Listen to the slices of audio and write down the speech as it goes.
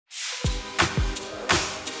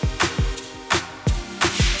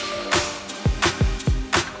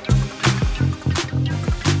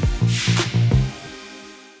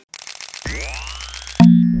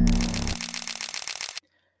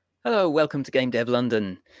Hello, welcome to Game Dev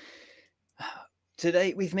London.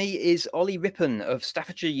 Today with me is Ollie Rippon of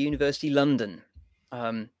Staffordshire University, London.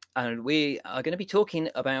 And we are going to be talking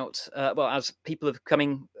about, as people have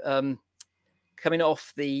coming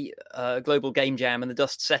off the Global Game Jam and the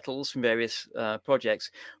dust settles from various projects,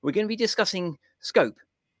 we're going to be discussing scope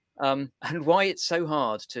and why it's so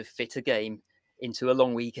hard to fit a game into a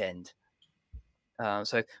long weekend.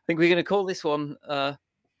 So I think we're going to call this one,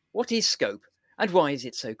 What is Scope and Why is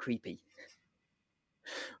it so creepy?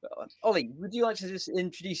 Ollie, would you like to just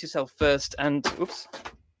introduce yourself first? And oops,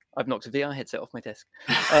 I've knocked a VR headset off my desk.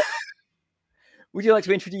 Would you like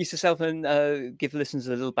to introduce yourself and give listeners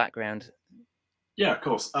a little background? Yeah, of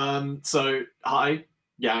course. So, hi,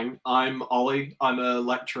 gang. I'm Ollie. I'm a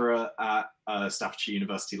lecturer at Staffordshire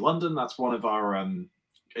University, London. That's one of our,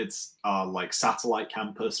 it's our like satellite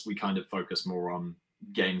campus. We kind of focus more on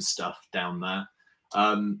game stuff down there.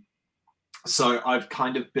 So I've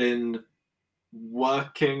kind of been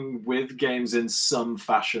working with games in some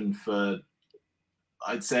fashion for,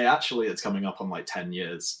 I'd say actually it's coming up on like 10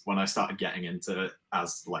 years when I started getting into it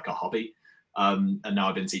as like a hobby. And now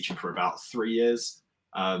I've been teaching for about 3 years.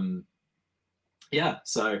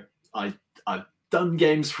 So I've done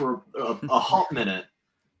games for a hot minute.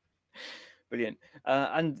 Brilliant.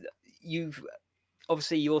 And you've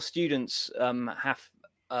obviously your students have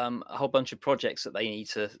a whole bunch of projects that they need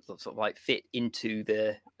to sort of like fit into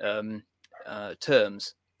their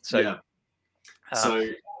terms. So yeah.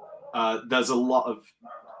 There's a lot of,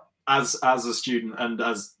 as a student and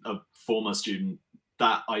as a former student,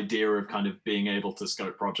 that idea of kind of being able to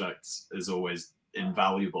scope projects is always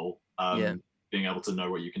invaluable. Being able to know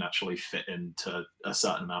what you can actually fit into a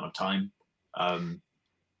certain amount of time.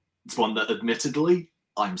 It's one that admittedly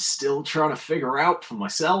I'm still trying to figure out for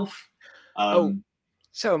myself.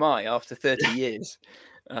 So am I after 30 years.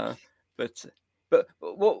 But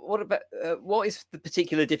what about what is the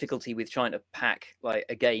particular difficulty with trying to pack like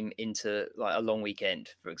a game into like a long weekend,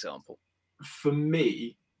 for example? For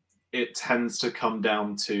me, it tends to come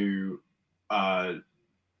down to a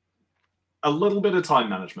little bit of time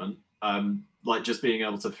management, like just being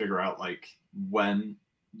able to figure out like when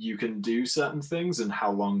you can do certain things and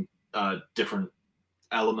how long different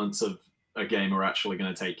elements of a game are actually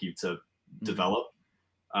going to take you to develop.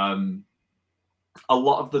 A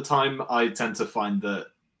lot of the time, I tend to find that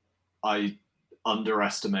I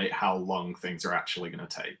underestimate how long things are actually going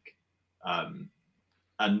to take. And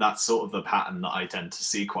that's sort of the pattern that I tend to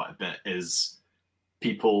see quite a bit is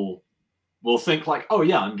people will think like, oh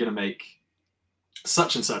yeah, I'm going to make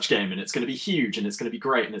such and such game and it's going to be huge and it's going to be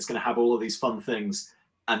great and it's going to have all of these fun things.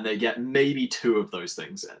 And they get maybe 2 of those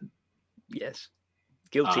things in. Yes.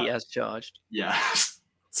 Guilty as charged. Yeah,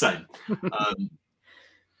 same.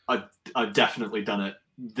 I've definitely done it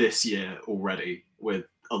this year already with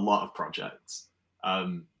a lot of projects.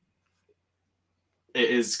 It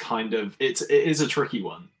is kind of it is a tricky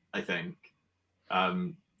one, I think,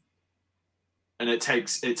 and it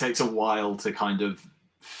takes a while to kind of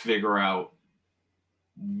figure out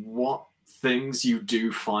what things you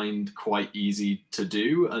do find quite easy to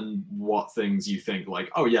do and what things you think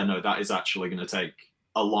like, oh yeah, no, that is actually going to take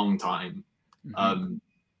a long time.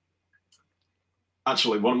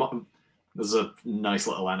 Actually, there's a nice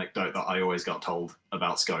little anecdote that I always got told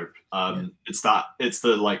about scope. It's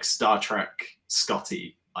the like Star Trek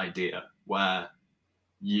Scotty idea where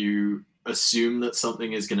you assume that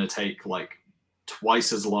something is going to take like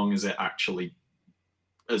twice as long as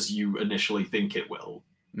you initially think it will.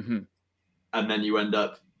 And then you end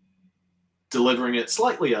up delivering it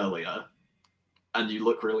slightly earlier and you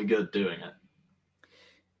look really good doing it.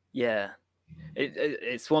 Yeah.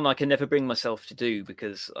 It's one I can never bring myself to do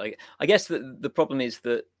because I guess that the problem is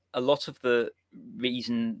that a lot of the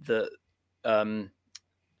reason that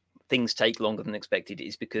things take longer than expected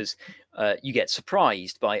is because you get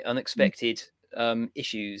surprised by unexpected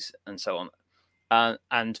issues and so on.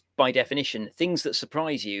 And by definition, things that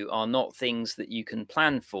surprise you are not things that you can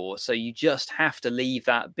plan for. So you just have to leave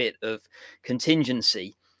that bit of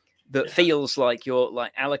contingency that feels like you're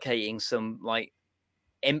like allocating some like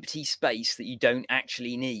empty space that you don't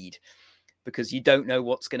actually need because you don't know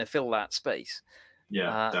what's going to fill that space.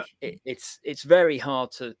 Definitely. It's very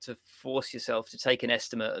hard to force yourself to take an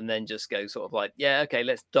estimate and then just go sort of like, yeah, okay,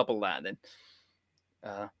 let's double that then.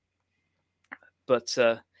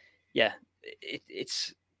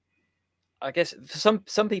 It's I guess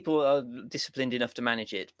some people are disciplined enough to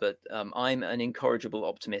manage it, but I'm an incorrigible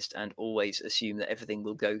optimist and always assume that everything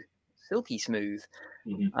will go silky smooth.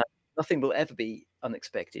 Nothing will ever be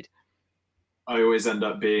unexpected. I always end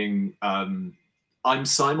up being I'm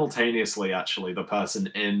simultaneously actually the person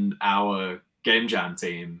in our game jam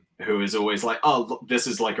team who is always like, oh, look, this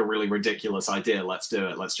is like a really ridiculous idea, let's do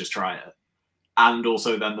it, let's just try it. And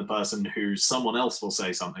also then the person who someone else will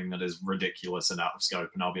say something that is ridiculous and out of scope,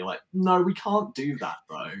 and I'll be like, no, we can't do that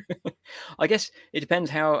though. I guess it depends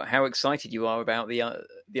how excited you are about the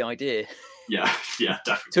idea. Yeah,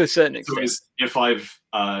 definitely. To a certain It's extent. always, if I've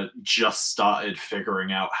just started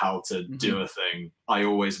figuring out how to do a thing, I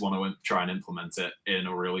always want to try and implement it in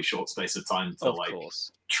a really short space of time to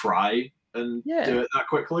try and do it that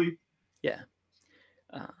quickly. Yeah.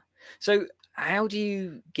 So how do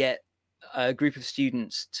you get a group of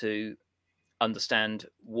students to understand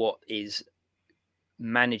what is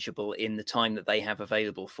manageable in the time that they have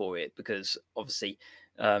available for it? Because obviously,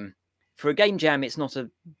 for a game jam, it's not a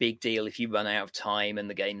big deal if you run out of time and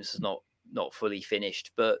the game's not fully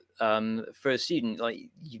finished. But for a student,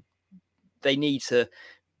 they need to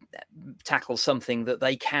tackle something that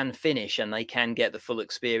they can finish and they can get the full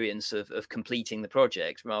experience of completing the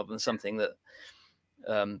project, rather than something that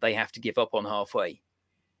they have to give up on halfway.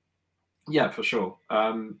 Yeah, for sure.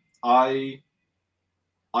 I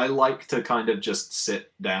like to kind of just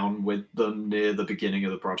sit down with them near the beginning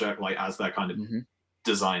of the project, like as they're kind of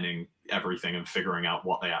designing everything and figuring out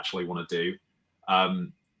what they actually want to do.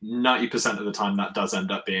 90% of the time that does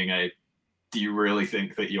end up being do you really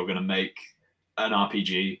think that you're going to make an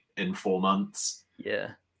RPG in 4 months?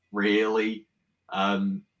 Yeah. Really?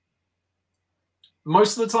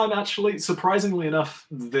 Most of the time, actually, surprisingly enough,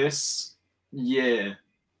 this year,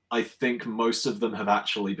 I think most of them have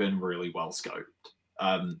actually been really well scoped.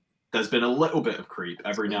 There's been a little bit of creep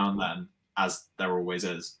every now and then, as there always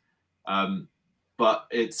is. But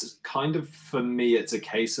it's kind of, for me, it's a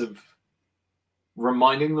case of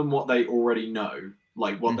reminding them what they already know,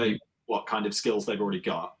 like what kind of skills they've already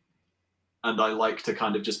got. And I like to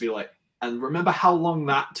kind of just be like, and remember how long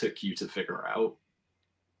that took you to figure out.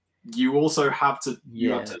 You also have to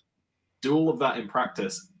have to do all of that in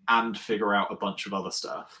practice and figure out a bunch of other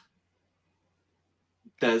stuff.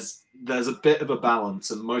 There's a bit of a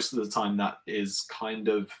balance, and most of the time that is kind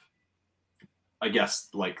of, I guess,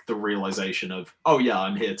 like the realization of, oh yeah,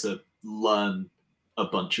 I'm here to learn a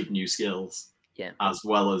bunch of new skills, as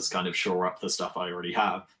well as kind of shore up the stuff I already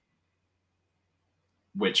have,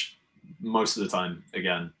 which most of the time,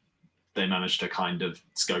 again, they manage to kind of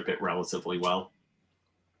scope it relatively well.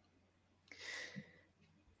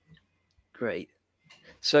 Great.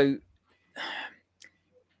 So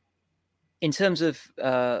in terms of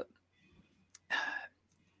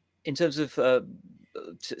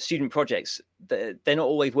student projects, they're not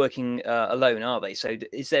always working alone, are they? So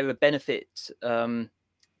is there a benefit?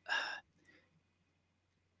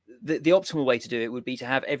 The optimal way to do it would be to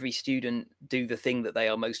have every student do the thing that they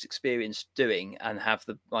are most experienced doing and have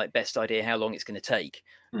the best idea how long it's going to take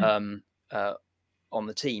on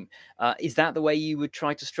the team. Is that the way you would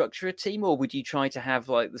try to structure a team, or would you try to have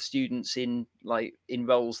the students in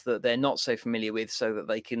roles that they're not so familiar with, so that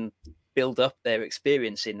they can build up their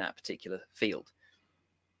experience in that particular field?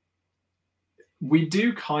 We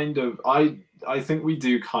do kind of, I think we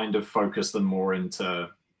do kind of focus them more into,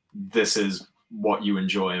 this is what you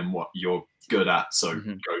enjoy and what you're good at, so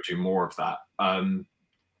go do more of that. I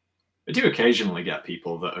do occasionally get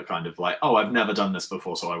people that are kind of like, oh, I've never done this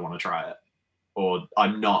before, so I want to try it. Or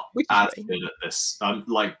I'm not as good at this. I'm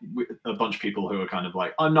like a bunch of people who are kind of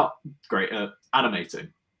like, I'm not great at animating,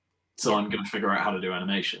 so I'm going to figure out how to do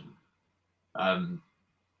animation.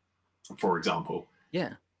 For example.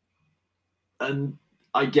 Yeah. And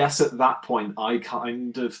I guess at that point, I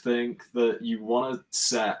kind of think that you want to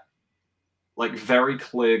set very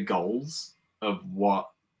clear goals of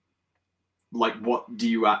what do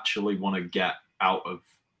you actually want to get out of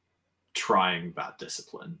trying that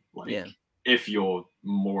discipline. If you're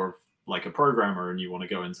more like a programmer and you want to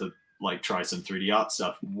go into try some 3D art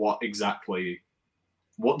stuff, what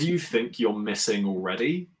do you think you're missing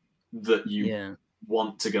already that you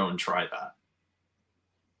want to go and try that?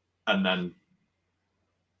 And then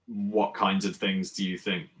what kinds of things do you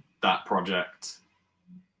think that project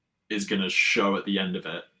is going to show at the end of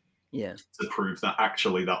it to prove that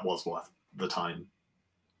actually that was worth the time?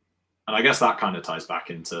 And I guess that kind of ties back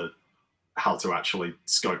into how to actually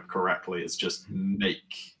scope correctly, is just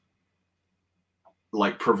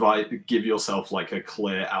give yourself a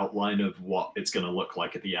clear outline of what it's going to look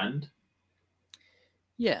like at the end.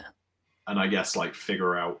 Yeah. And I guess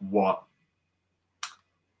figure out what,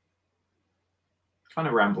 kind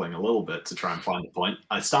of rambling a little bit to try and find the point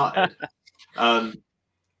I started. I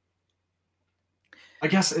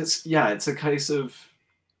guess it's a case of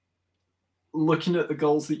looking at the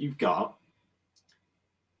goals that you've got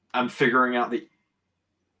and figuring out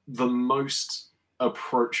the most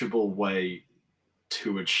approachable way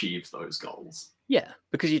to achieve those goals. Yeah,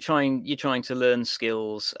 because you're trying to learn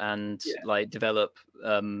skills and like develop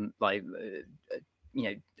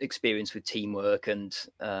experience with teamwork and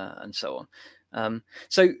so on.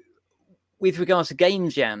 So with regards to game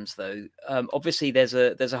jams, though, obviously there's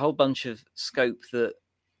a whole bunch of scope that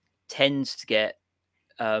tends to get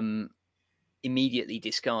immediately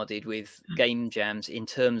discarded with game jams in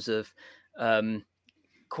terms of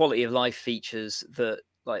quality of life features that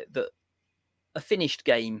a finished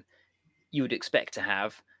game you would expect to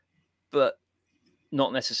have, but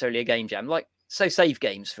not necessarily a game jam. Like, so save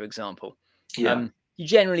games, for example. You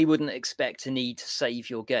generally wouldn't expect to need to save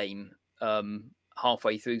your game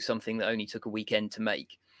halfway through something that only took a weekend to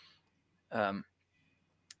make.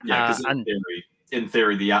 Because in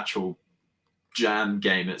theory, the actual jam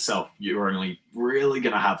game itself, you're only really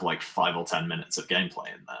going to have like 5 or 10 minutes of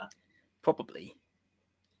gameplay in there. Probably.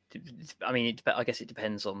 I mean, I guess it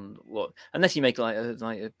depends on what, unless you make like a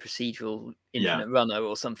procedural infinite runner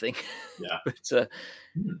or something. Yeah. But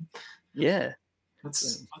yeah,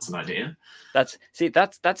 that's an idea. That's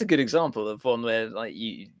a good example of one where like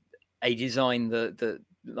a design that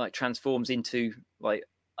like transforms into like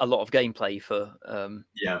a lot of gameplay for a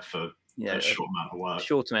short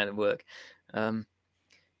amount of work.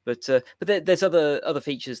 But there's other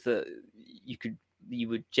features that you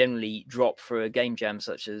would generally drop for a game jam,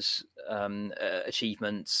 such as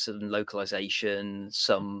achievements and localization,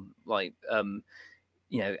 some like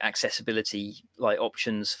accessibility like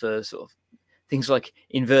options for sort of things like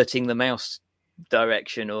inverting the mouse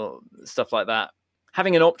direction or stuff like that.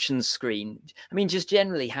 Having an options screen, I mean, just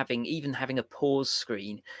generally having a pause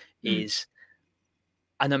screen is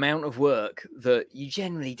an amount of work that you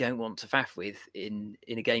generally don't want to faff with in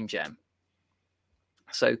a game jam.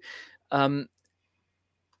 So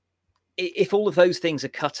if all of those things are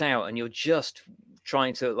cut out and you're just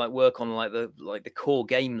trying to like work on the core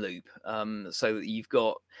game loop, so that you've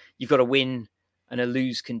got a win and a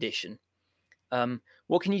lose condition,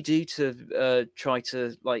 what can you do to try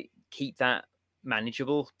to like keep that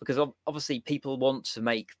manageable? Because obviously people want to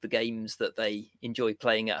make the games that they enjoy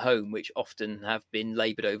playing at home, which often have been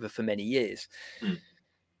labored over for many years.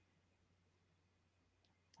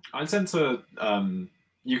 I tend to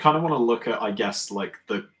you kind of want to look at, I guess, like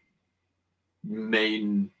the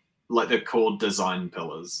main, like the core design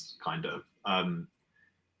pillars, kind of,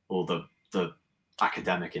 or the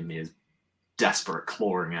academic in me is desperate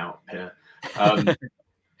clawing out here.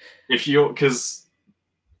 If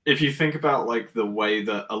you think about like the way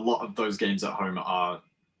that a lot of those games at home are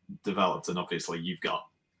developed, and obviously you've got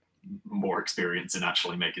more experience in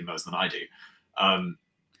actually making those than I do,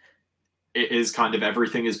 it is kind of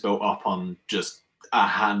everything is built up on just a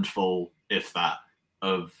handful, if that,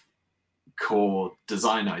 of core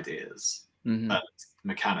design ideas and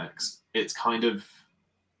mechanics. It's kind of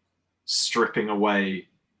stripping away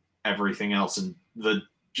everything else, and the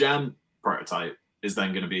jam prototype is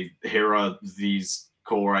then going to be, here are these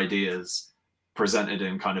core ideas presented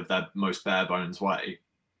in kind of their most bare bones way.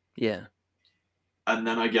 Yeah. And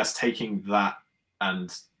then I guess taking that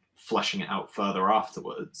and fleshing it out further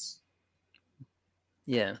afterwards.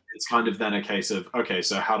 Yeah. It's kind of then a case of, okay,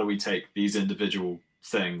 so how do we take these individual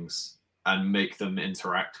things and make them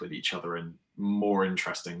interact with each other in more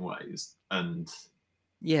interesting ways, and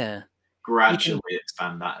gradually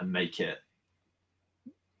expand that and make it.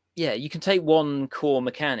 Yeah, you can take one core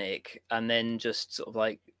mechanic and then just sort of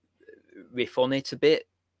like riff on it a bit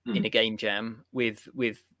in a game jam with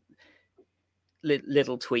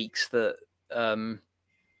little tweaks that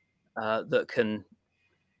that can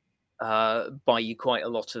buy you quite a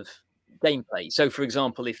lot of gameplay. So, for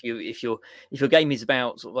example, if your game is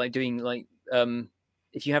about sort of like doing like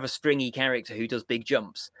if you have a springy character who does big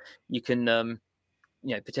jumps, you can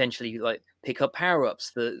potentially like pick up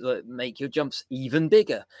power-ups that make your jumps even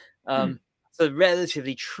bigger. It's a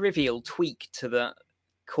relatively trivial tweak to that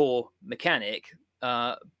core mechanic,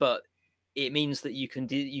 but it means that you can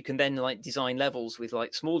then like design levels with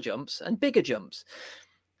like small jumps and bigger jumps,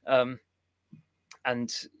 and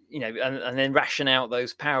then ration out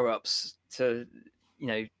those power-ups to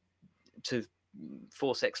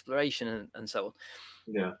force exploration and so on.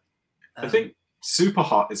 Yeah, I think Super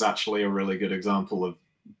Hot is actually a really good example of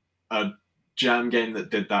a jam game that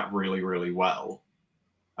did that really, really well.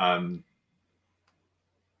 Because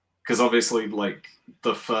obviously, like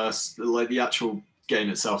the actual game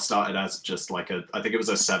itself started as just like I think it was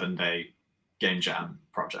a 7-day game jam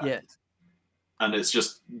project. Yeah. And it's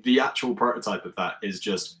just the actual prototype of that is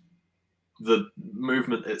just the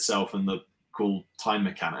movement itself and the cool time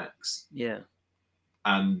mechanics. Yeah.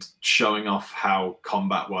 And showing off how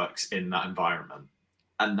combat works in that environment.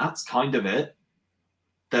 And that's kind of it.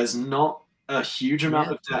 there's not a huge amount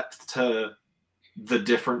Yeah. of depth to the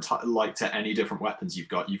different like to any different weapons you've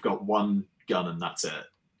got. You've got one gun and that's it.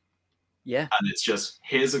 Yeah. And it's just,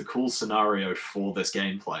 here's a cool scenario for this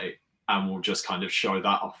gameplay, and we'll just kind of show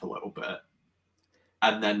that off a little bit.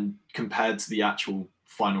 And then compared to the actual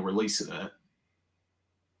final release of it,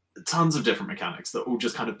 tons of different mechanics that will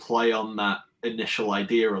just kind of play on that initial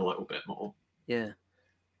idea a little bit more. Yeah.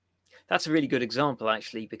 That's a really good example,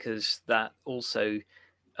 actually, because that also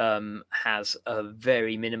has a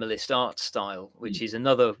very minimalist art style, which is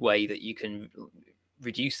another way that you can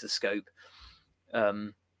reduce the scope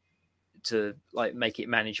to like make it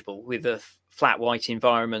manageable with the flat white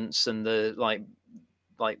environments and the like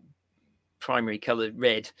primary colored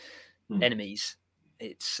red enemies.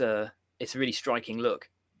 It's a really striking look,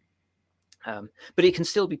 but it can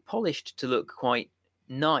still be polished to look quite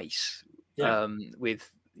nice.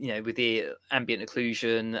 With with the ambient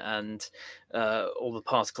occlusion and all the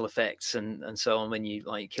particle effects and so on when you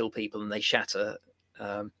like kill people and they shatter.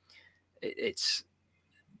 It's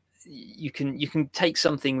you can take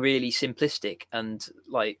something really simplistic and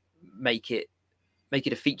like make it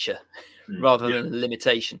a feature rather than a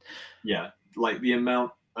limitation. Yeah, like the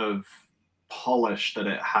amount of polish that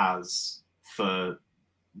it has for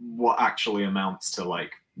what actually amounts to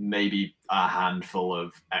like maybe a handful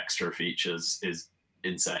of extra features is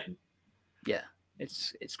insane. Yeah,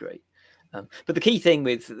 it's great. But the key thing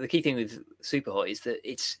with Superhot is that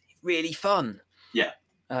it's really fun. Yeah.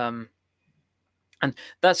 And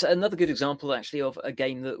that's another good example, actually, of a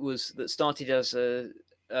game that started as a,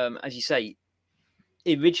 as you say,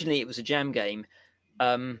 originally it was a jam game,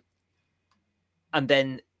 and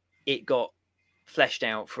then it got fleshed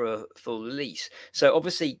out for a full release. So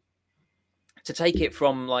obviously, to take it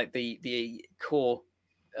from like the core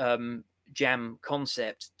jam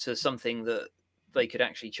concept to something that they could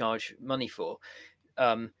actually charge money for,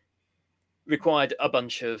 required a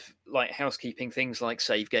bunch of like housekeeping things like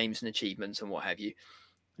save games and achievements and what have you.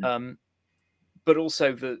 But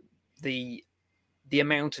also the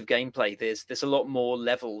amount of gameplay, there's a lot more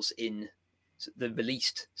levels in the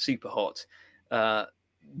released Superhot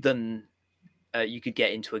than you could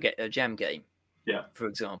get into a jam game, for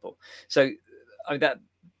example. So I mean, that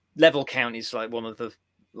level count is like one of the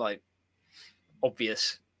like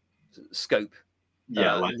obvious scope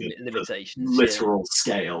like limitations, the literal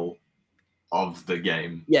scale of the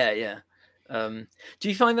game. Do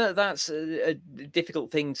you find that that's a difficult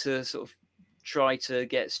thing to sort of try to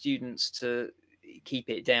get students to keep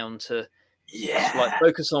it down to just like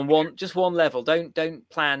focus on one level, don't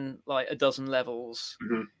plan like a dozen levels?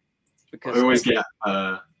 Because I always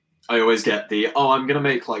get the I'm gonna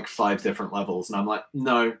make like 5 different levels, and I'm like,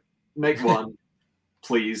 no, make one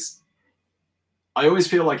please. I always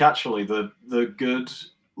feel like actually the good,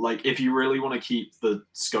 like if you really want to keep the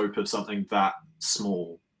scope of something that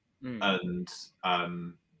small and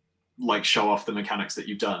like show off the mechanics that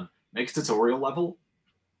you've done, make a tutorial level.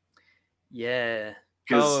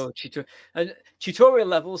 Tutorial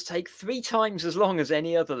levels take 3 times as long as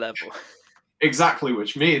any other level. Exactly,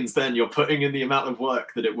 which means then you're putting in the amount of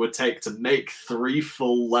work that it would take to make 3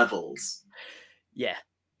 full levels. Yeah.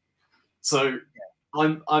 So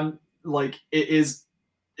I'm like, it's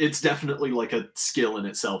definitely like a skill in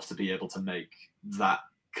itself to be able to make that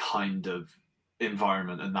kind of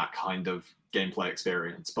environment and that kind of gameplay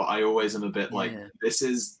experience. But I always am a bit like, this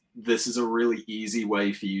is a really easy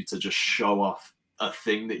way for you to just show off a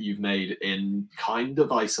thing that you've made in kind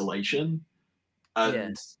of isolation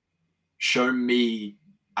and show me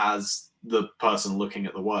as the person looking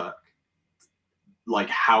at the work like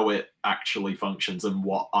how it actually functions and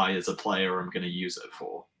what I as a player am going to use it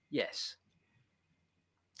for. Yes,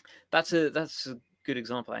 that's a good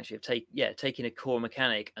example actually of taking a core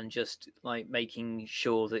mechanic and just like making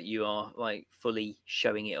sure that you are like fully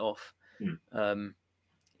showing it off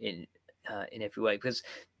in every way, because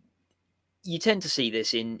you tend to see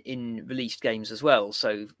this in released games as well.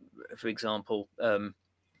 So for example,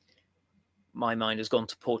 my mind has gone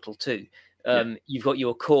to Portal 2. You've got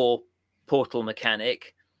your core portal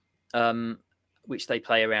mechanic, which they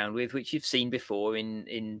play around with, which you've seen before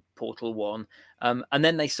in Portal 1. And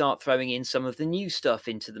then they start throwing in some of the new stuff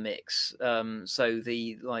into the mix. So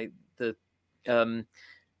the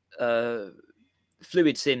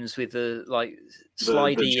fluid sims with the like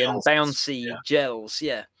slidey the and bouncy gels.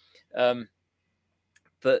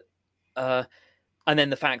 But and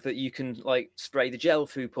then the fact that you can like spray the gel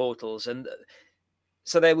through portals, and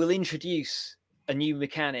so they will introduce a new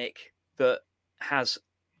mechanic that has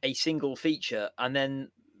a single feature, and then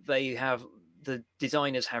the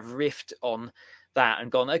designers have riffed on that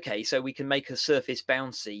and gone, okay, so we can make a surface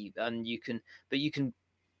bouncy, and you can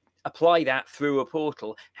apply that through a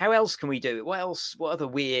portal. How else can we do it? What other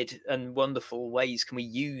weird and wonderful ways can we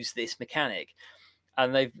use this mechanic?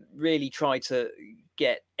 And they've really tried to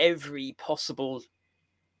get every possible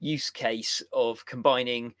use case of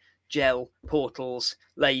combining gel, portals,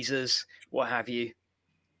 lasers, what have you.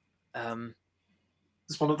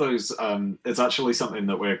 It's one of those. It's actually something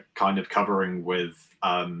that we're kind of covering with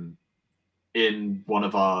in one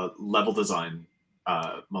of our level design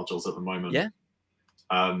modules at the moment. Yeah.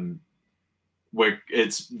 Where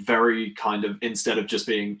it's very kind of, instead of just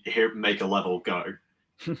being here, make a level, go,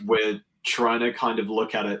 we're trying to kind of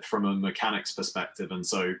look at it from a mechanics perspective. And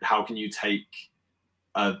so how can you take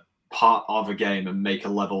a part of a game and make a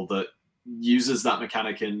level that uses that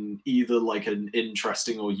mechanic in either like an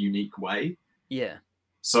interesting or unique way? Yeah.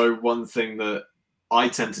 So one thing that I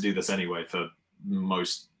tend to do this anyway for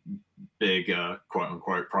most big quote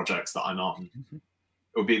unquote projects that I'm on, it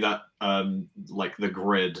would be that like the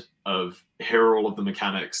grid of, here are all of the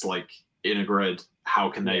mechanics like in a grid,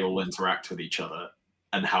 how can they all interact with each other,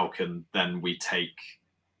 and how can then we take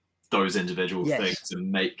those individual things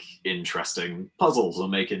and make interesting puzzles or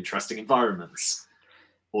make interesting environments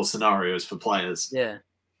or scenarios for players. Yeah,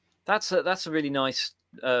 that's a really nice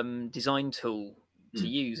design tool to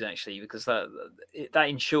use, actually, because that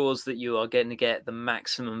ensures that you are going to get the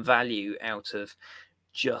maximum value out of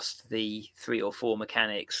just the 3 or 4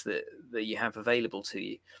 mechanics that you have available to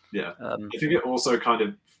you. Yeah, I think it also kind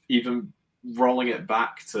of, even rolling it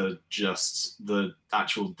back to just the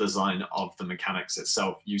actual design of the mechanics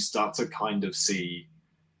itself, you start to kind of see,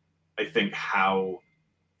 I think, how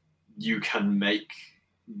you can make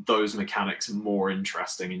those mechanics more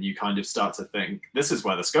interesting, and you kind of start to think, this is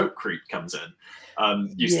where the scope creep comes in.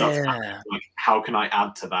 You start to think, like, how can I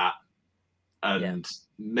add to that and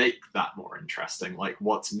make that more interesting? Like,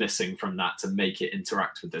 what's missing from that to make it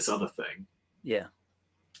interact with this other thing? Yeah.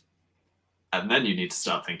 And then you need to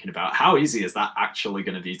start thinking about, how easy is that actually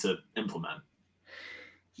going to be to implement?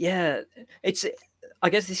 Yeah, I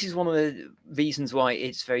guess this is one of the reasons why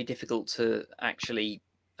it's very difficult to actually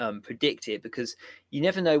predict it, because you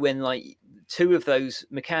never know when, like, 2 of those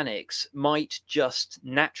mechanics might just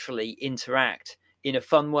naturally interact in a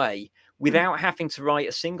fun way without having to write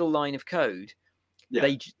a single line of code.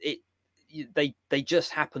 They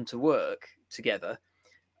just happen to work together,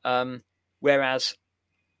 whereas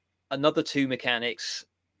another 2 mechanics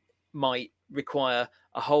might require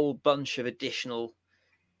a whole bunch of additional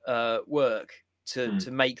work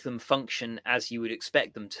to make them function as you would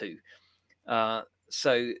expect them to.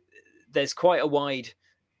 So there's quite a wide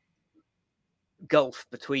gulf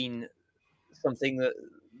between something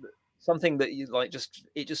that you like,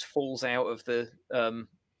 it just falls out of the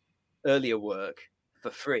earlier work for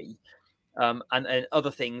free, and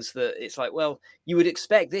other things that it's like, well, you would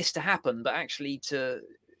expect this to happen, but actually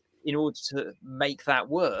in order to make that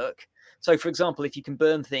work. So, for example, if you can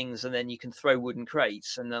burn things and then you can throw wooden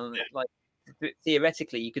crates, and then like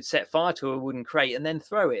theoretically you could set fire to a wooden crate and then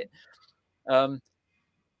throw it. But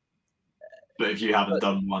if you haven't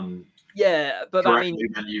done one but correctly,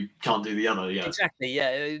 then you can't do the other. Yeah, exactly. Yeah,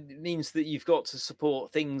 it means that you've got to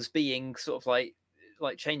support things being sort of like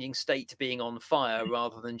changing state to being on fire,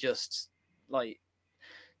 rather than just like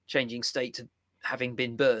changing state to having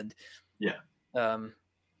been burned. Yeah.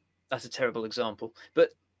 That's a terrible example,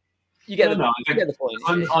 but you get the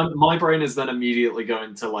point. My brain is then immediately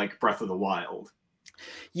going to like Breath of the Wild.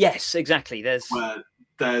 Yes, exactly.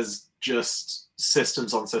 There's just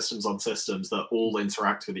systems on systems on systems that all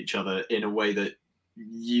interact with each other in a way that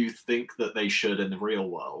you think that they should in the real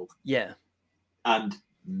world. Yeah. And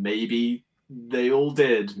maybe they all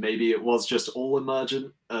did. Maybe it was just all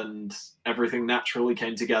emergent and everything naturally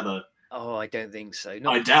came together. Oh, I don't think so.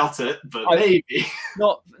 I doubt it, but maybe.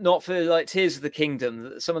 Not for like Tears of the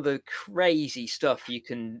Kingdom. Some of the crazy stuff you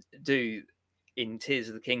can do in Tears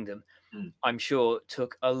of the Kingdom, I'm sure,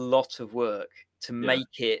 took a lot of work to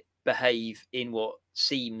make it behave in what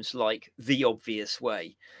seems like the obvious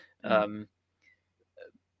way.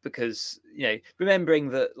 Because, remembering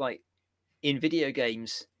that, like, in video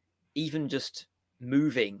games, even just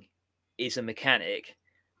moving is a mechanic,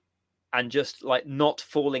 and just like not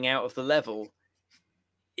falling out of the level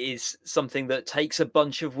is something that takes a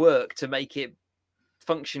bunch of work to make it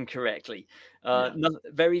function correctly.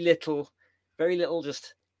 Very little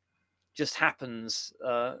just happens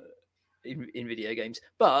in video games.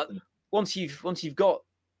 But once you've got,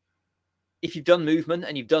 if you've done movement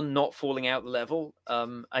and you've done not falling out the level,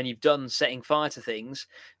 and you've done setting fire to things,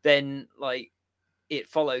 then like it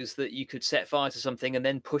follows that you could set fire to something and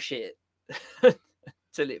then push it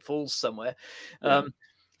till it falls somewhere.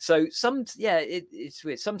 So it's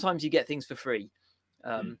weird. Sometimes you get things for free,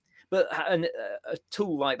 but a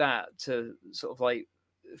tool like that to sort of like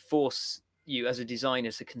force you as a designer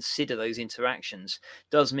to consider those interactions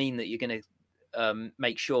does mean that you're going to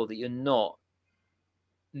make sure that you're not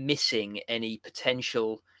missing any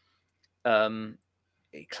potential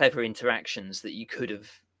clever interactions that you could have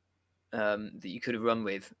run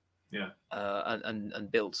with,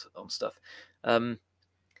 and built on stuff.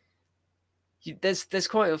 There's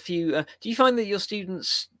quite a few. Do you find that your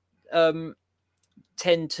students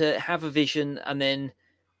tend to have a vision and then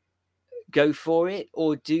go for it,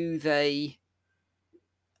 or do they?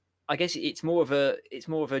 I guess it's more of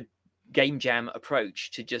a game jam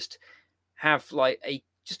approach to just have like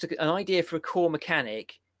an idea for a core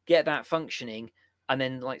mechanic, get that functioning, and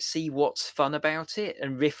then like see what's fun about it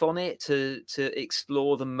and riff on it to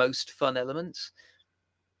explore the most fun elements.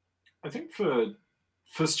 I think for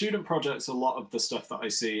student projects, a lot of the stuff that I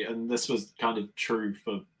see, and this was kind of true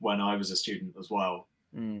for when I was a student as well,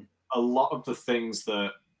 a lot of the things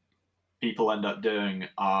that people end up doing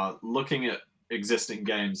are looking at existing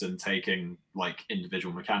games and taking like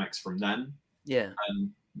individual mechanics from them,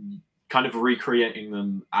 and kind of recreating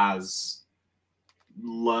them as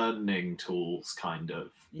learning tools, kind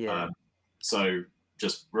of. So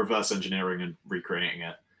just reverse engineering and recreating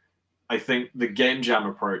it. I think the game jam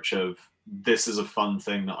approach of this is a fun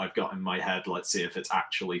thing that I've got in my head, let's see if it's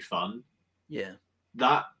actually fun.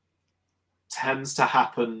 That tends to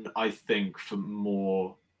happen, I think, for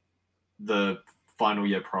more the final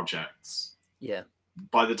year projects.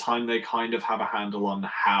 By the time they kind of have a handle on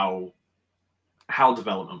how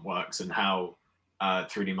development works and how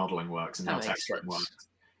 3D modeling works and how texturing works,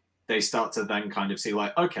 they start to then kind of see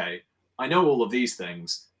like, okay, I know all of these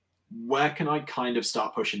things. Where can I kind of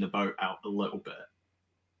start pushing the boat out a little bit?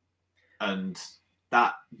 And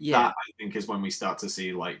that I think is when we start to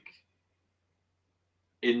see like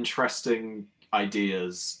interesting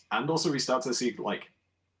ideas, and also we start to see like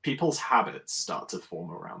people's habits start to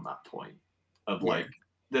form around that point of like,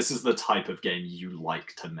 this is the type of game you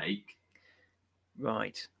like to make.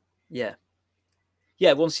 Right.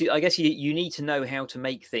 Once I guess you need to know how to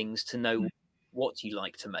make things to know what you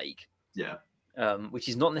like to make. Which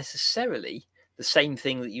is not necessarily the same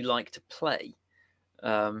thing that you like to play.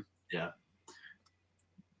 That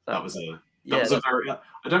was a very,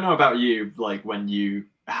 I don't know about you, like when you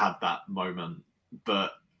had that moment,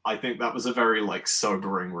 but I think that was a very like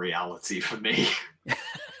sobering reality for me.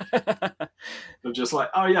 Of just like,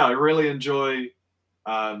 oh yeah, I really enjoy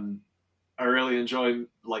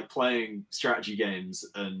like playing strategy games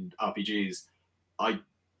and RPGs. I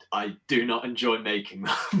do not enjoy making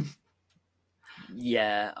them.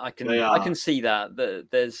 I can see that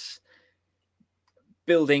there's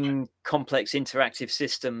building complex interactive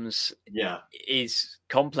systems is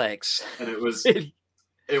complex. And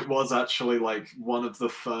it was actually like one of the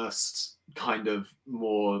first kind of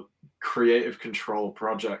more creative control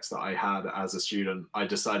projects that I had as a student. I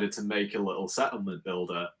decided to make a little settlement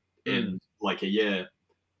builder in like a year,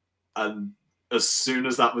 and as soon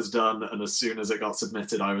as that was done and as soon as it got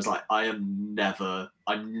submitted, I was like, I'm never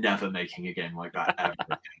making a game like that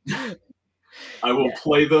ever again. I will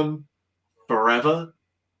play them forever.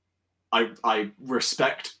 I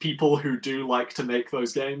respect people who do like to make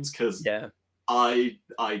those games, because I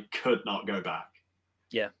could not go back.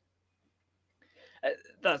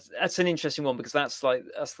 That's an interesting one, because that's like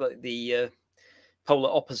the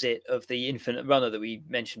polar opposite of the Infinite Runner that we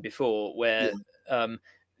mentioned before, where the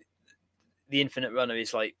Infinite Runner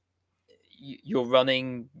is like you're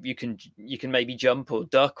running, you can maybe jump or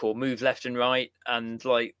duck or move left and right, and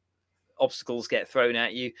like obstacles get thrown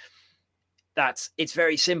at you. It's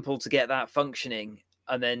very simple to get that functioning,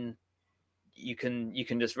 and then you can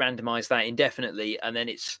just randomize that indefinitely, and then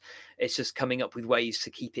it's just coming up with ways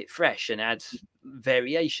to keep it fresh and add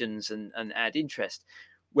variations and add interest.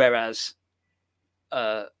 Whereas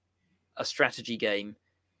a strategy game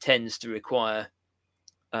tends to require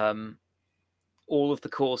all of the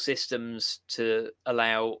core systems to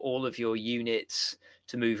allow all of your units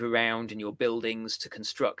to move around and your buildings to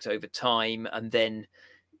construct over time, and then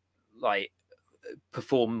like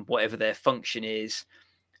perform whatever their function is.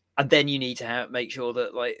 And then you need to make sure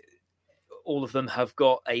that like all of them have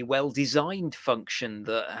got a well-designed function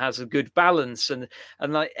that has a good balance, and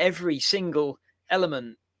like every single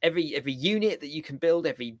element, every unit that you can build,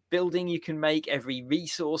 every building you can make, every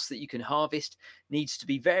resource that you can harvest needs to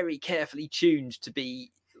be very carefully tuned to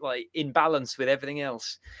be like in balance with everything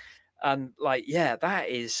else. And like, that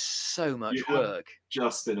is so much work.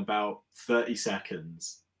 Just in about 30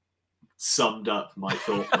 seconds summed up my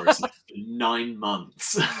thought process for 9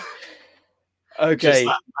 months. Okay. Just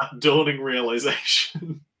that dawning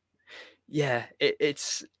realization.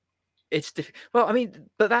 It's it's well, I mean,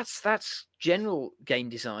 but that's general game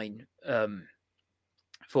design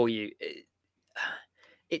for you.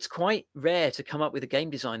 It's quite rare to come up with a game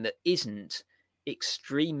design that isn't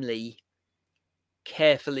extremely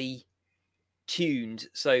carefully tuned.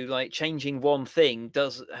 So like changing one thing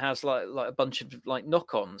has like a bunch of like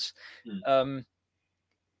knock-ons.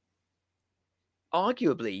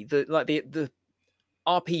 Arguably the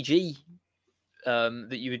RPG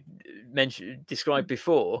that you would described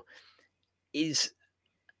before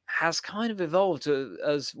has kind of evolved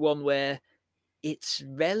as one where it's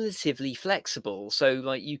relatively flexible. So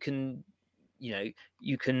like you can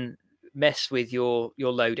mess with your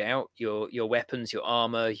loadout, your weapons, your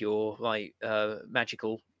armor, your like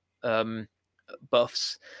magical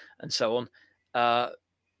buffs and so on,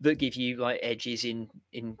 that give you like edges in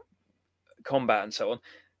combat and so on.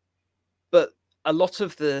 But a lot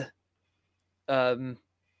of the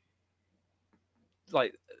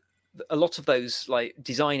like a lot of those like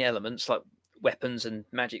design elements, like weapons and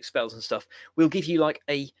magic spells and stuff, will give you like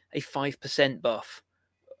a 5% buff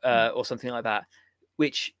or something like that,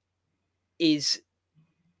 which is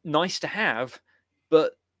nice to have,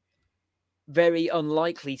 but very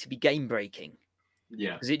unlikely to be game breaking.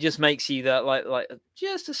 Yeah, because it just makes you that like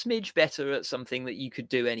just a smidge better at something that you could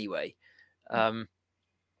do anyway. The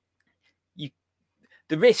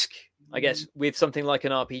risk, I guess, with something like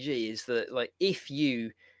an RPG is that like if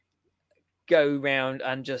you go around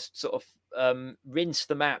and just sort of rinse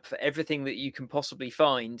the map for everything that you can possibly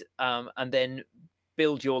find, and then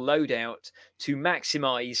build your loadout to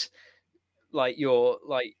maximize like your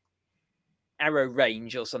like arrow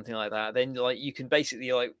range or something like that, then like you can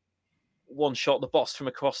basically like one shot the boss from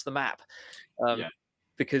across the map,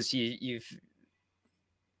 because you've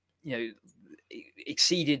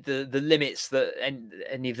exceeded the limits that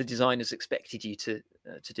any of the designers expected you to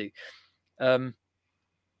do.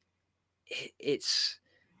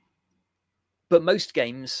 But most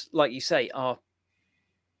games, like you say, are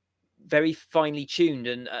very finely tuned,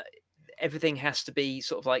 and everything has to be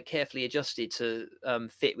sort of like carefully adjusted to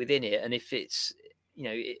fit within it. And if it's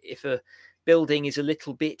if a building is a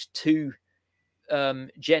little bit too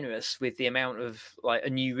generous with the amount of like a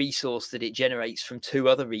new resource that it generates from two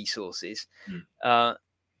other resources,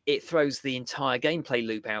 it throws the entire gameplay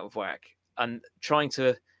loop out of whack. And trying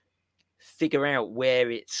to figure out where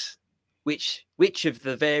it's which of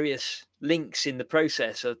the various links in the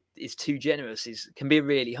process is too generous can be a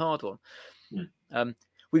really hard one.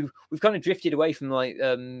 We've kind of drifted away from like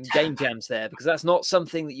game jams there, because that's not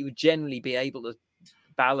something that you would generally be able to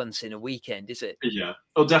balance in a weekend, is it? Yeah.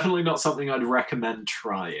 Well, definitely not something I'd recommend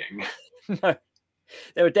trying. No.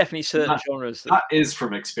 There are definitely certain genres that is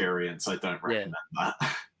from experience. I don't recommend that.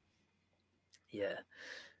 Yeah.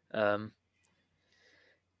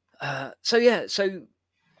 So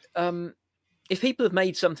if people have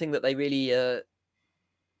made something that they really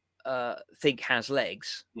think has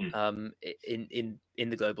legs in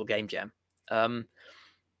the Global Game Jam,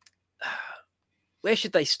 where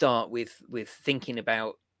should they start with thinking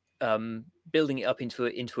about building it up into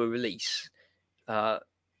a release?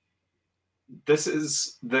 This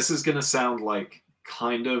is going to sound like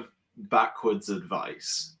kind of backwards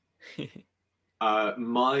advice.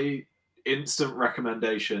 My instant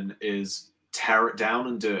recommendation is tear it down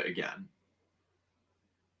and do it again.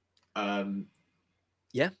 That's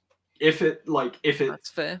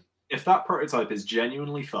fair. If that prototype is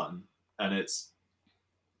genuinely fun and it's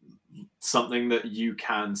something that you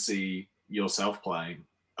can see yourself playing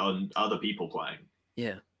and other people playing,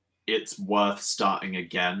 it's worth starting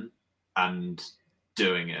again and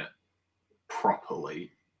doing it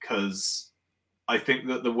properly. Because I think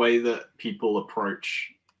that the way that people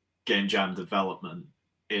approach game jam development,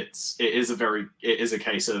 it is a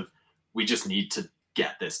case of we just need to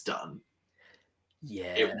get this done.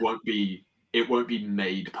 It won't be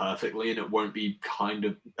made perfectly, and it won't be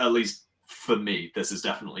at least for me, this is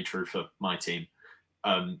definitely true for my team.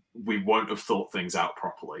 We won't have thought things out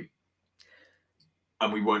properly,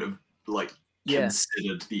 and we won't have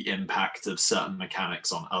considered the impact of certain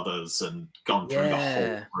mechanics on others and gone through the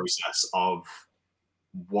whole process of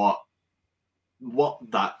what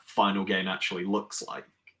that final game actually looks like.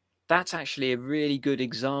 That's actually a really good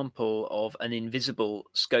example of an invisible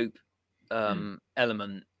scope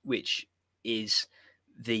element, which is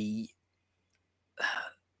the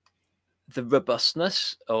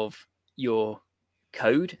robustness of your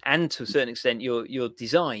code and to a certain extent your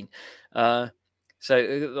design. So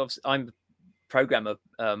I'm a programmer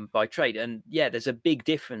by trade, and there's a big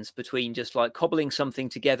difference between just like cobbling something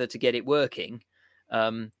together to get it working,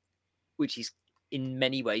 which is in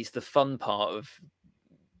many ways the fun part of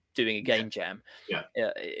doing a game jam. Yeah.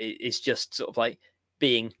 It's just sort of like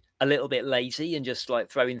being a little bit lazy and just like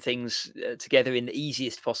throwing things together in the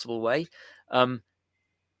easiest possible way.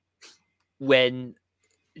 When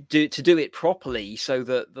to do it properly, so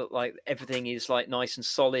that like everything is like nice and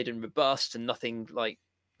solid and robust and nothing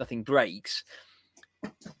breaks,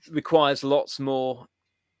 requires lots more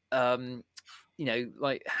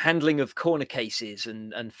like handling of corner cases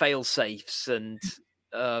and fail safes and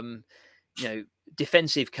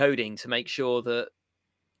defensive coding to make sure that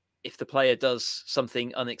if the player does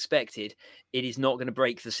something unexpected, it is not going to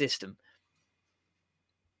break the system.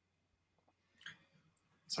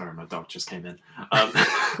 Sorry, my dog just came in.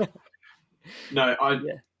 No,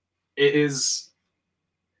 it is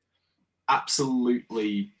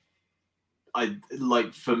absolutely.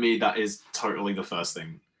 For me, that is totally the first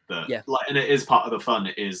thing that, and it is part of the fun.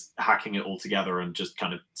 It is hacking it all together and just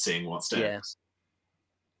kind of seeing what sticks. Yeah.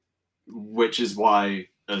 Which is why,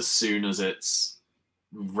 as soon as it's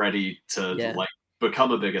ready to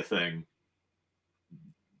become a bigger thing,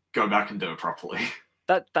 go back and do it properly.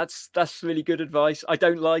 That's really good advice. I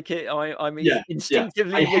don't like it. I'm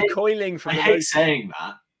instinctively recoiling from. I hate saying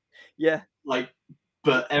that. Yeah.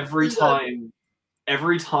 But every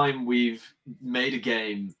time we've made a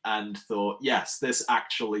game and thought, yes, this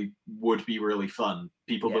actually would be really fun,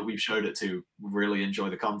 people that we've showed it to really enjoy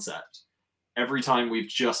the concept. Every time we've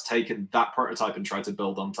just taken that prototype and tried to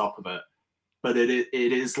build on top of it, but it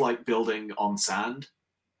is like building on sand.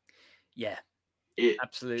 Yeah,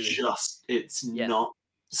 absolutely. It's not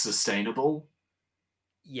sustainable.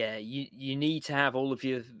 Yeah, you need to have all of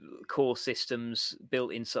your core systems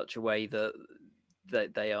built in such a way that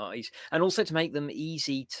they are easy, and also to make them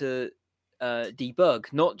easy to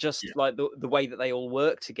debug, not just like the way that they all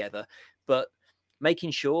work together, but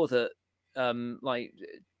making sure that like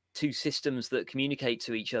two systems that communicate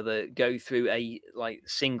to each other go through a like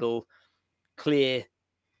single clear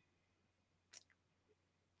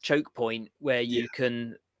choke point where you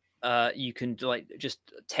can like just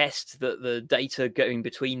test that the data going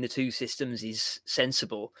between the two systems is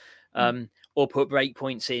sensible, or put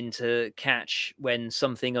breakpoints in to catch when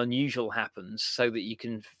something unusual happens, so that you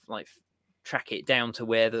can like track it down to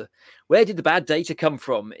where did the bad data come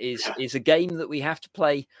from is a game that we have to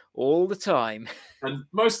play all the time. And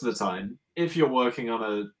most of the time, if you're working on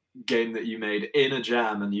a game that you made in a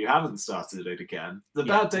jam and you haven't started it again, the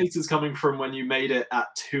bad data is coming from when you made it at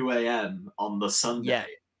 2 a.m. on the Sunday.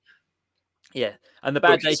 Yeah, and the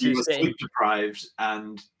bad data you were sleep deprived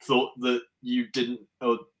and thought that you didn't,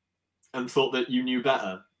 and thought that you knew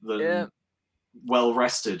better than well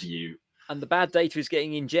rested you. And the bad data is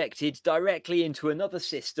getting injected directly into another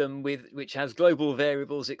system which has global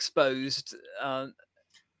variables exposed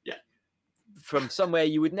from somewhere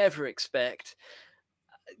you would never expect.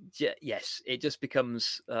 Yes, it just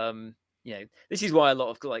becomes this is why a lot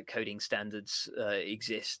of like coding standards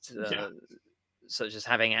exist, such as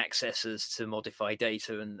having accessors to modify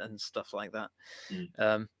data and stuff like that.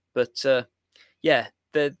 That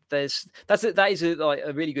is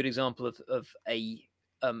a really good example of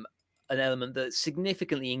an element that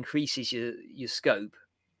significantly increases your scope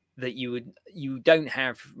that you don't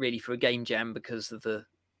have really for a game jam because of the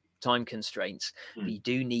time constraints. But you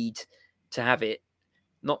do need to have it,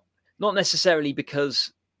 not necessarily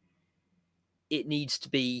because it needs to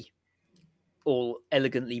be all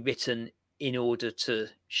elegantly written in order to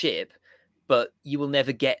ship, but you will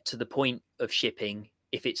never get to the point of shipping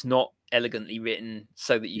if it's not elegantly written,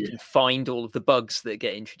 so that you can find all of the bugs that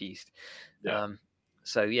get introduced.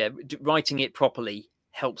 Writing it properly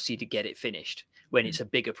helps you to get it finished when it's a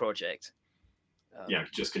bigger project.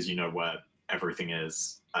 Just because you know where everything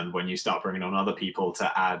is, and when you start bringing on other people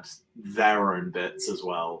to add their own bits as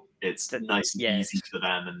well, it's nice and easy for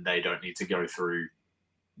them, and they don't need to go through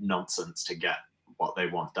nonsense to get what they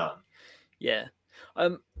want done.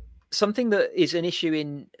 Something that is an issue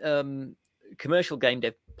in commercial game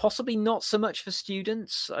dev, possibly not so much for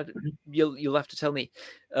students, you'll have to tell me,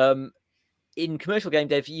 in commercial game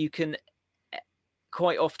dev you can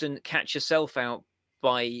quite often catch yourself out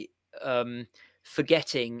by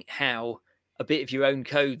forgetting how a bit of your own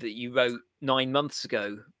code that you wrote 9 months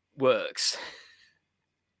ago works.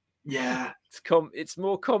 It's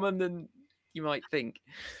more common than you might think.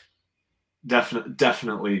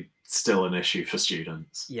 Definitely still an issue for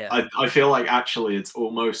students. I feel like actually it's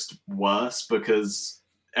almost worse, because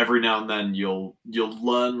every now and then you'll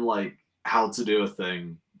learn like how to do a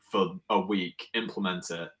thing for a week,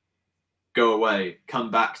 implement it, go away,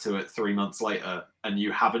 come back to it 3 months later, and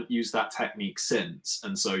you haven't used that technique since,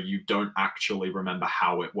 and so you don't actually remember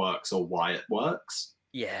how it works or why it works.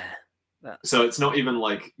 Yeah. So it's not even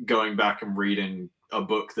like going back and reading a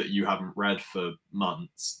book that you haven't read for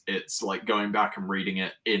months. It's like going back and reading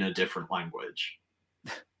it in a different language.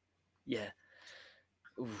 Yeah.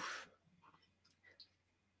 Oof.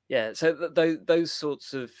 Yeah. So those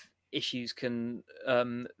sorts of issues can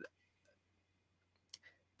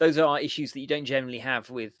those are issues that you don't generally have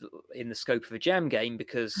in the scope of a jam game,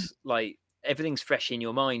 because like everything's fresh in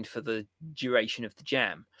your mind for the duration of the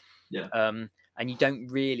jam. Yeah. And you don't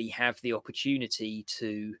really have the opportunity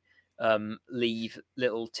to leave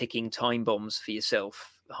little ticking time bombs for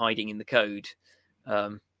yourself hiding in the code. I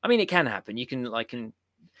mean, it can happen. You can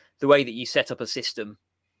the way that you set up a system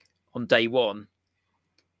on day one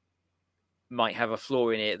might have a flaw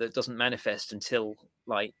in it that doesn't manifest until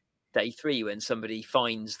like day 3, when somebody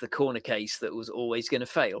finds the corner case that was always going to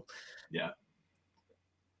fail. Yeah.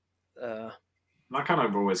 That kind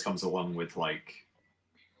of always comes along with, like,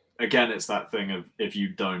 again, it's that thing of if you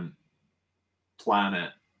don't plan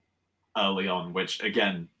it early on, which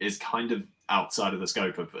again is kind of outside of the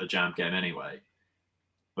scope of a jam game anyway,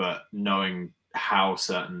 but knowing how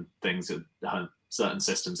certain things certain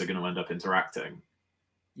systems are going to end up interacting,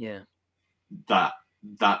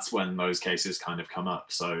 that's when those cases kind of come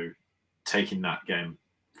up. So taking that game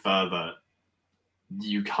further,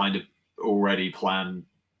 you kind of already plan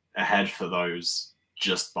ahead for those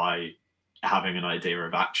just by having an idea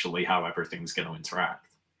of actually how everything's going to interact.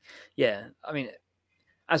 Yeah, I mean,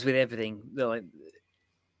 as with everything,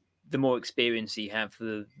 the more experience you have,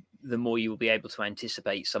 the more you will be able to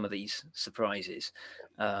anticipate some of these surprises,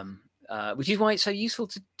 which is why it's so useful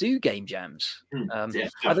to do game jams. Yeah,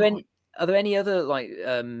 are there any other like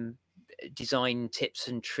design tips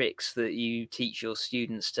and tricks that you teach your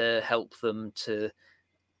students to help them to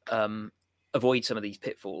avoid some of these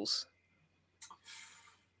pitfalls?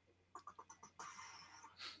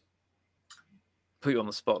 Put you on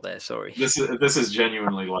the spot there. Sorry. This is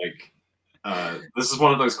genuinely like this is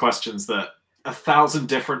one of those questions that 1,000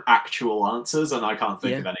 different actual answers, and I can't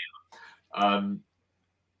think of any of them.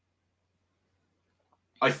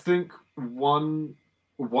 I think one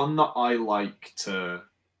that I like to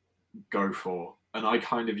go for, and I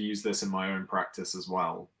kind of use this in my own practice as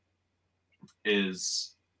well,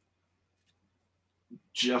 is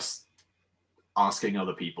just asking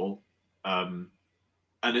other people.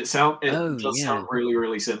 And it does sound really,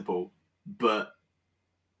 really simple, but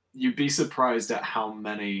you'd be surprised at how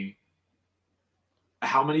many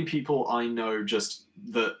people I know just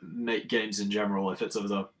that make games in general, if it's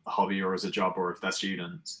as a hobby or as a job or if they're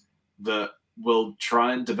students, that will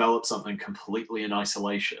try and develop something completely in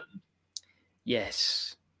isolation.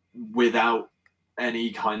 Yes. Without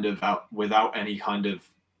any kind of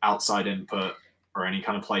outside input or any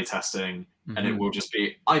kind of play testing. Mm-hmm. And it will just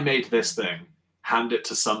be, I made this thing, hand it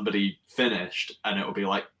to somebody finished, and it will be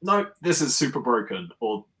like, no, this is super broken,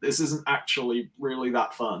 or this isn't actually really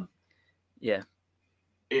that fun. Yeah.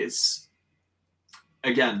 It's,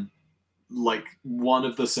 again, like one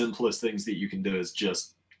of the simplest things that you can do is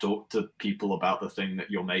just talk to people about the thing that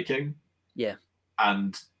you're making. Yeah.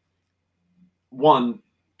 And one,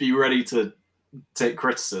 be ready to take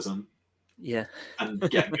criticism. Yeah. And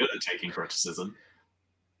get good at taking criticism.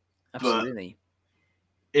 Absolutely.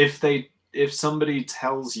 But if somebody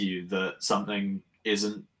tells you that something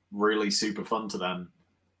isn't really super fun to them,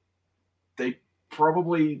 they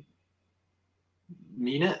probably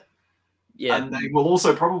mean it. Yeah. And they will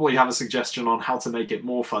also probably have a suggestion on how to make it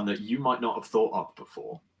more fun that you might not have thought of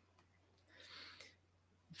before.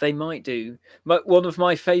 They might do. But one of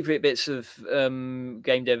my favorite bits of game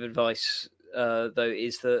dev advice, though,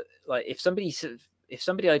 is that like if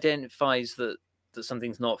somebody identifies that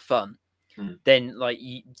something's not fun, then like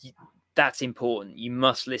that's important. You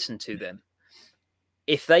must listen to them.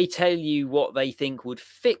 If they tell you what they think would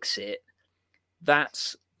fix it,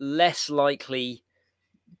 that's less likely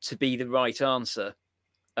to be the right answer.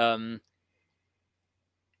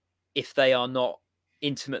 If they are not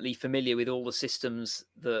intimately familiar with all the systems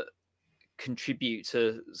that contribute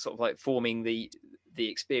to sort of like forming the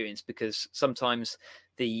experience, because sometimes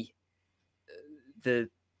the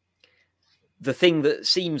thing that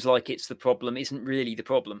seems like it's the problem isn't really the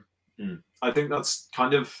problem. I think that's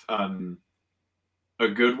kind of a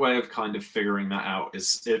good way of kind of figuring that out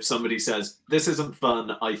is if somebody says, this isn't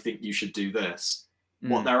fun, I think you should do this.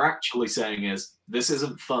 What they're actually saying is, this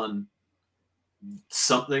isn't fun,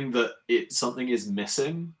 something is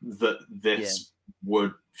missing that this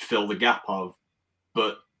would fill the gap of.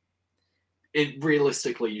 But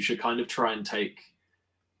realistically, you should kind of try and take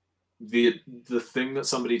the thing that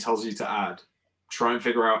somebody tells you to add, try and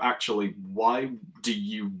figure out actually why do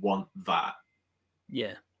you want that.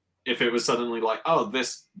 Yeah. If it was suddenly like, oh,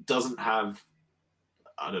 this doesn't have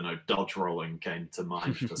I don't know, dodge rolling came to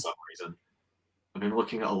mind for some reason. I've been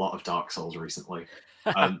looking at a lot of Dark Souls recently.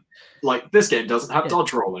 Like, this game doesn't have Yeah.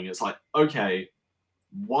 dodge rolling. It's like, okay,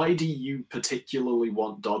 why do you particularly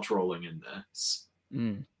want dodge rolling in this?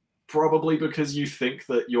 Mm. Probably because you think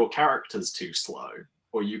that your character's too slow,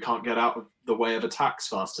 or you can't get out of the way of attacks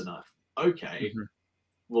fast enough. Okay,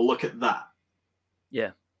 we'll look at that.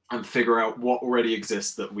 Yeah. And figure out what already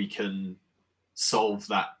exists that we can solve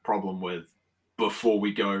that problem with before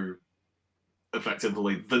we go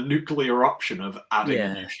effectively the nuclear option of adding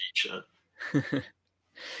a new feature.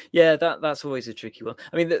 Yeah, that's always a tricky one.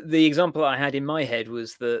 I mean, the example I had in my head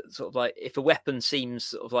was that sort of like if a weapon seems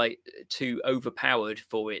sort of like too overpowered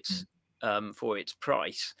for its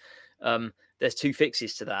price, there's two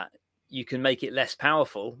fixes to that. You can make it less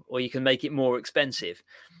powerful, or you can make it more expensive,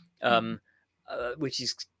 which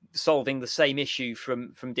is solving the same issue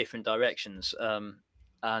from different directions.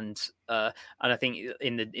 And I think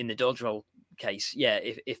in the dodge roll case, yeah,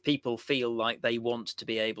 if people feel like they want to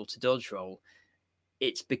be able to dodge roll,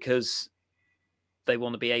 it's because they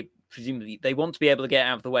want to be able, presumably they want to be able to get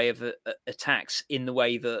out of the way of attacks in the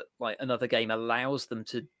way that like another game allows them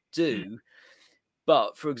to do.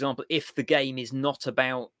 But for example, if the game is not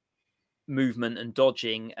about movement and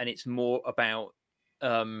dodging, and it's more about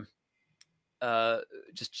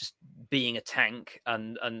just being a tank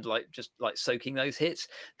and like just like soaking those hits,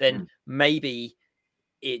 then maybe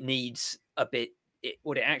it needs a bit.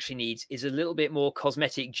 What it actually needs is a little bit more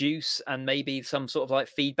cosmetic juice and maybe some sort of like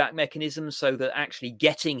feedback mechanism, so that actually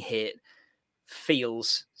getting hit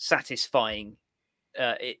feels satisfying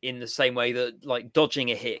in the same way that like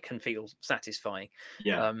dodging a hit can feel satisfying.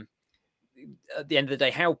 Yeah. At the end of the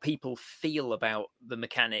day, how people feel about the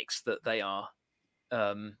mechanics that they are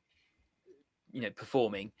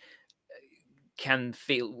performing can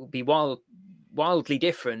be wildly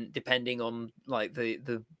different depending on like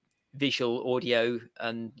the visual, audio,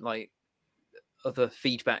 and like other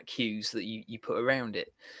feedback cues that you put around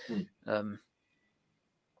it.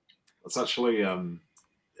 It's actually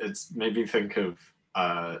it's made me think of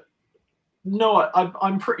no,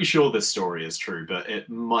 I'm pretty sure this story is true, but it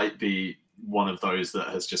might be one of those that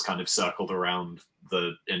has just kind of circled around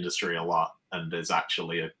the industry a lot and is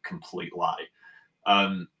actually a complete lie.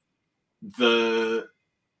 One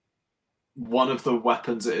of the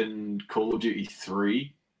weapons in Call of Duty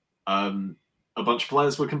 3, a bunch of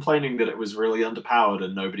players were complaining that it was really underpowered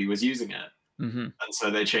and nobody was using it. And so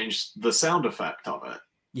they changed the sound effect of it.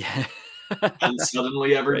 Yeah. And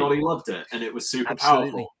suddenly everybody loved it, and it was super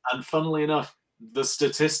powerful. And funnily enough, the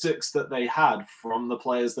statistics that they had from the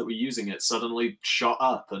players that were using it suddenly shot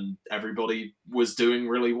up, and everybody was doing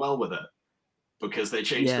really well with it because they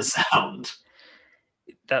changed the sound.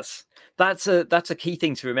 That's a key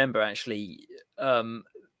thing to remember, actually.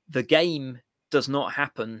 The game does not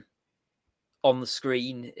happen on the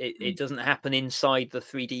screen. It doesn't happen inside the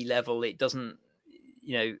 3D level. It doesn't,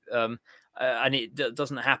 and it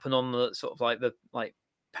doesn't happen on the sort of like the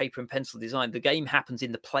paper and pencil design. The game happens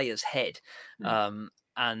in the player's head,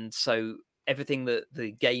 and so everything that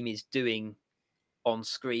the game is doing on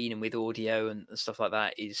screen and with audio and stuff like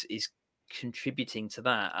that is contributing to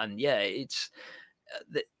that. And yeah, it's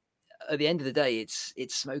at the end of the day,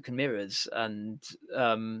 it's smoke and mirrors and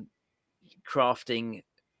crafting,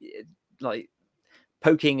 like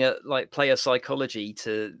poking at like player psychology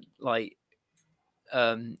to like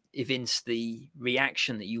evince the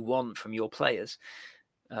reaction that you want from your players,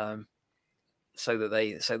 so that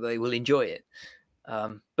they will enjoy it.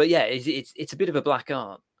 But yeah, it's a bit of a black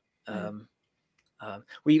art. I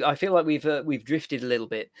feel like we've drifted a little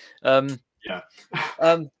bit.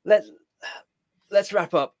 Let's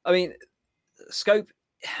wrap up. I mean, scope.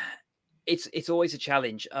 It's always a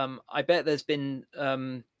challenge. I bet there's going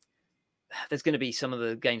to be some of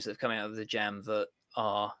the games that have come out of the jam that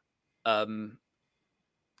are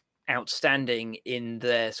outstanding in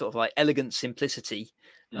their sort of like elegant simplicity,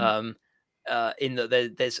 in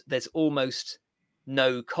that there's almost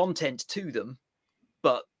no content to them,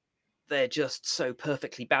 but they're just so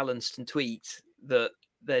perfectly balanced and tweaked that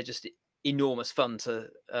they're just enormous fun to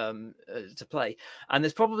play. And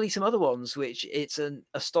there's probably some other ones which it's an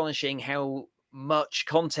astonishing how much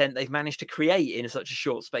content they've managed to create in such a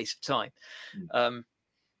short space of time.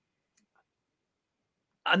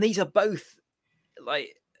 And these are both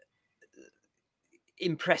like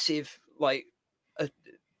impressive like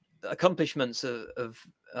accomplishments of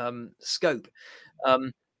scope,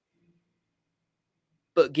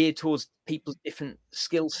 but geared towards people's different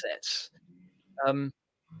skill sets.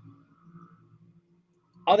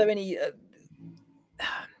 Are there any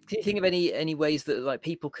can you think of any ways that like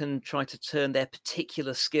people can try to turn their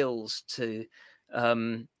particular skills to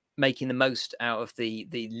making the most out of the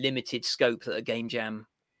limited scope that a game jam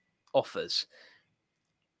offers.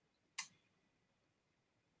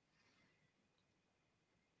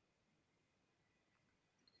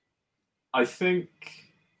 I think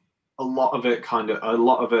a lot of it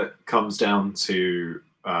comes down to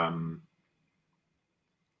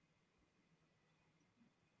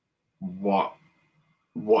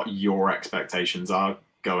what your expectations are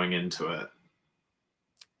going into it.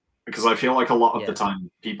 Because I feel like a lot of the time,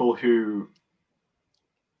 people who,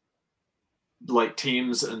 like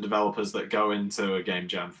teams and developers that go into a game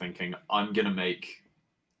jam thinking, I'm going to make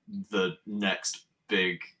the next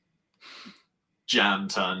big jam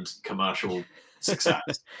turned commercial success.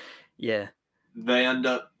 Yeah. They end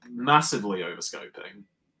up massively overscoping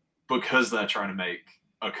because they're trying to make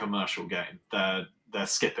a commercial game. They're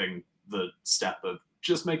skipping the step of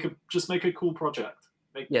just make a cool project.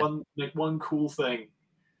 Make one cool thing.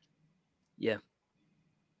 Yeah.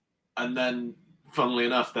 And then, funnily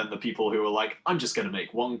enough, then the people who are like, I'm just going to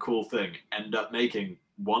make one cool thing, end up making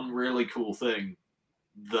one really cool thing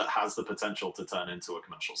that has the potential to turn into a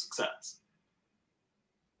commercial success.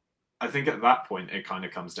 I think at that point, it kind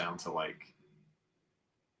of comes down to like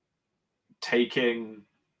taking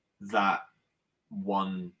that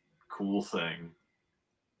one cool thing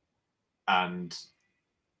and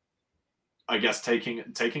I guess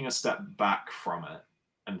taking a step back from it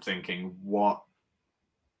and thinking, what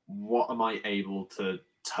am I able to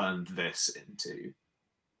turn this into?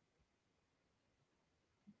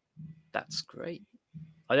 That's great.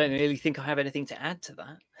 I don't really think I have anything to add to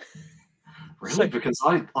that. Really? Because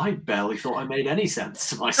I barely thought I made any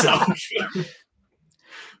sense to myself.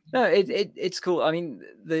 No, it's cool. I mean,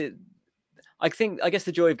 I guess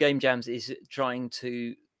the joy of game jams is trying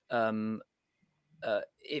to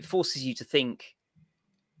it forces you to think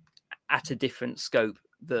at a different scope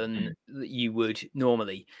than you would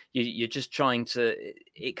normally. You're just trying to.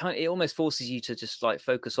 It almost forces you to just like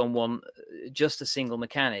focus on just a single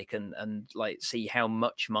mechanic and like see how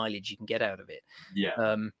much mileage you can get out of it.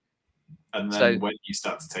 Yeah. And then when you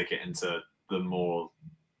start to take it into the more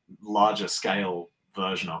larger scale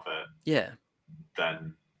version of it,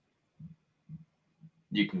 then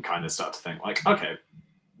you can kind of start to think like, okay,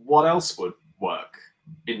 what else would work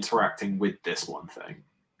interacting with this one thing?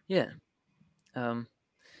 Yeah.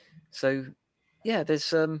 So yeah,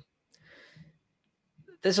 there's a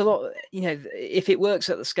lot, if it works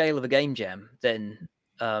at the scale of a game jam, then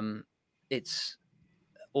it's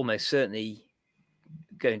almost certainly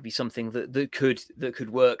going to be something that could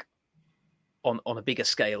work on a bigger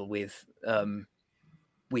scale with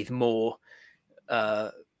more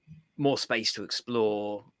space to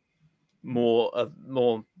explore, more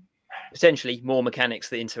potentially more mechanics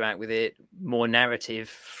that interact with it, more narrative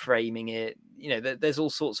framing it. There's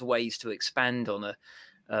all sorts of ways to expand on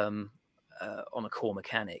a core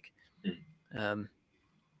mechanic. But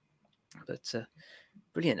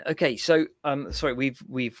brilliant. Okay, so sorry, we've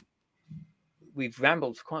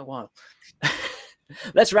rambled for quite a while.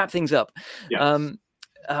 Let's wrap things up. Yeah.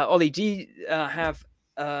 Ollie, do you have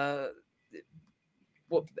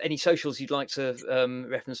any socials you'd like to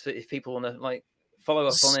reference for if people want to like follow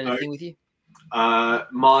up on anything with you?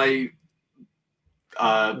 My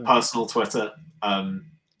personal Twitter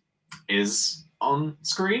is on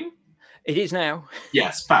screen. It is now.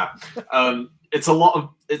 Yes, fab. It's a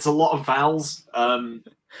lot of vowels. And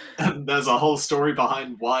there's a whole story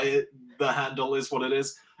behind why the handle is what it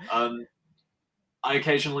is. I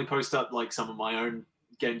occasionally post up like some of my own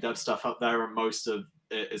game dev stuff up there, and most of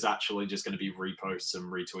it is actually just going to be reposts and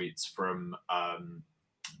retweets from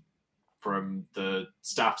the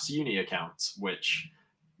Staff's Uni accounts, which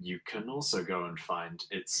you can also go and find.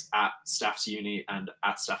 It's at Staff's Uni and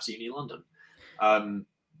at Staff's Uni London. And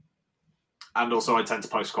also I tend to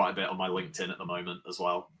post quite a bit on my LinkedIn at the moment as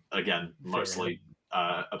well. Again, mostly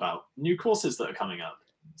about new courses that are coming up.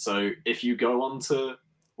 So if you go onto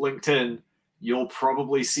LinkedIn, you'll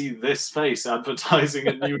probably see this face advertising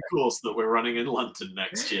a new course that we're running in London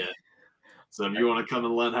next year. So if you want to come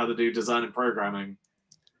and learn how to do design and programming,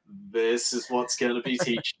 this is what's going to be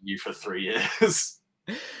teaching you for 3 years.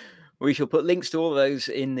 We shall put links to all of those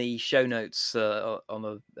in the show notes on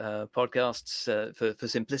the podcasts for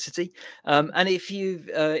simplicity. And if you've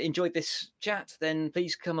enjoyed this chat, then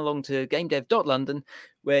please come along to gamedev.london,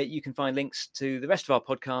 where you can find links to the rest of our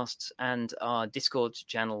podcasts and our Discord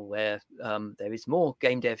channel, where there is more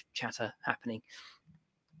game dev chatter happening.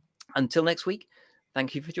 Until next week,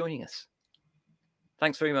 thank you for joining us.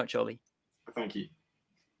 Thanks very much, Ollie. Thank you.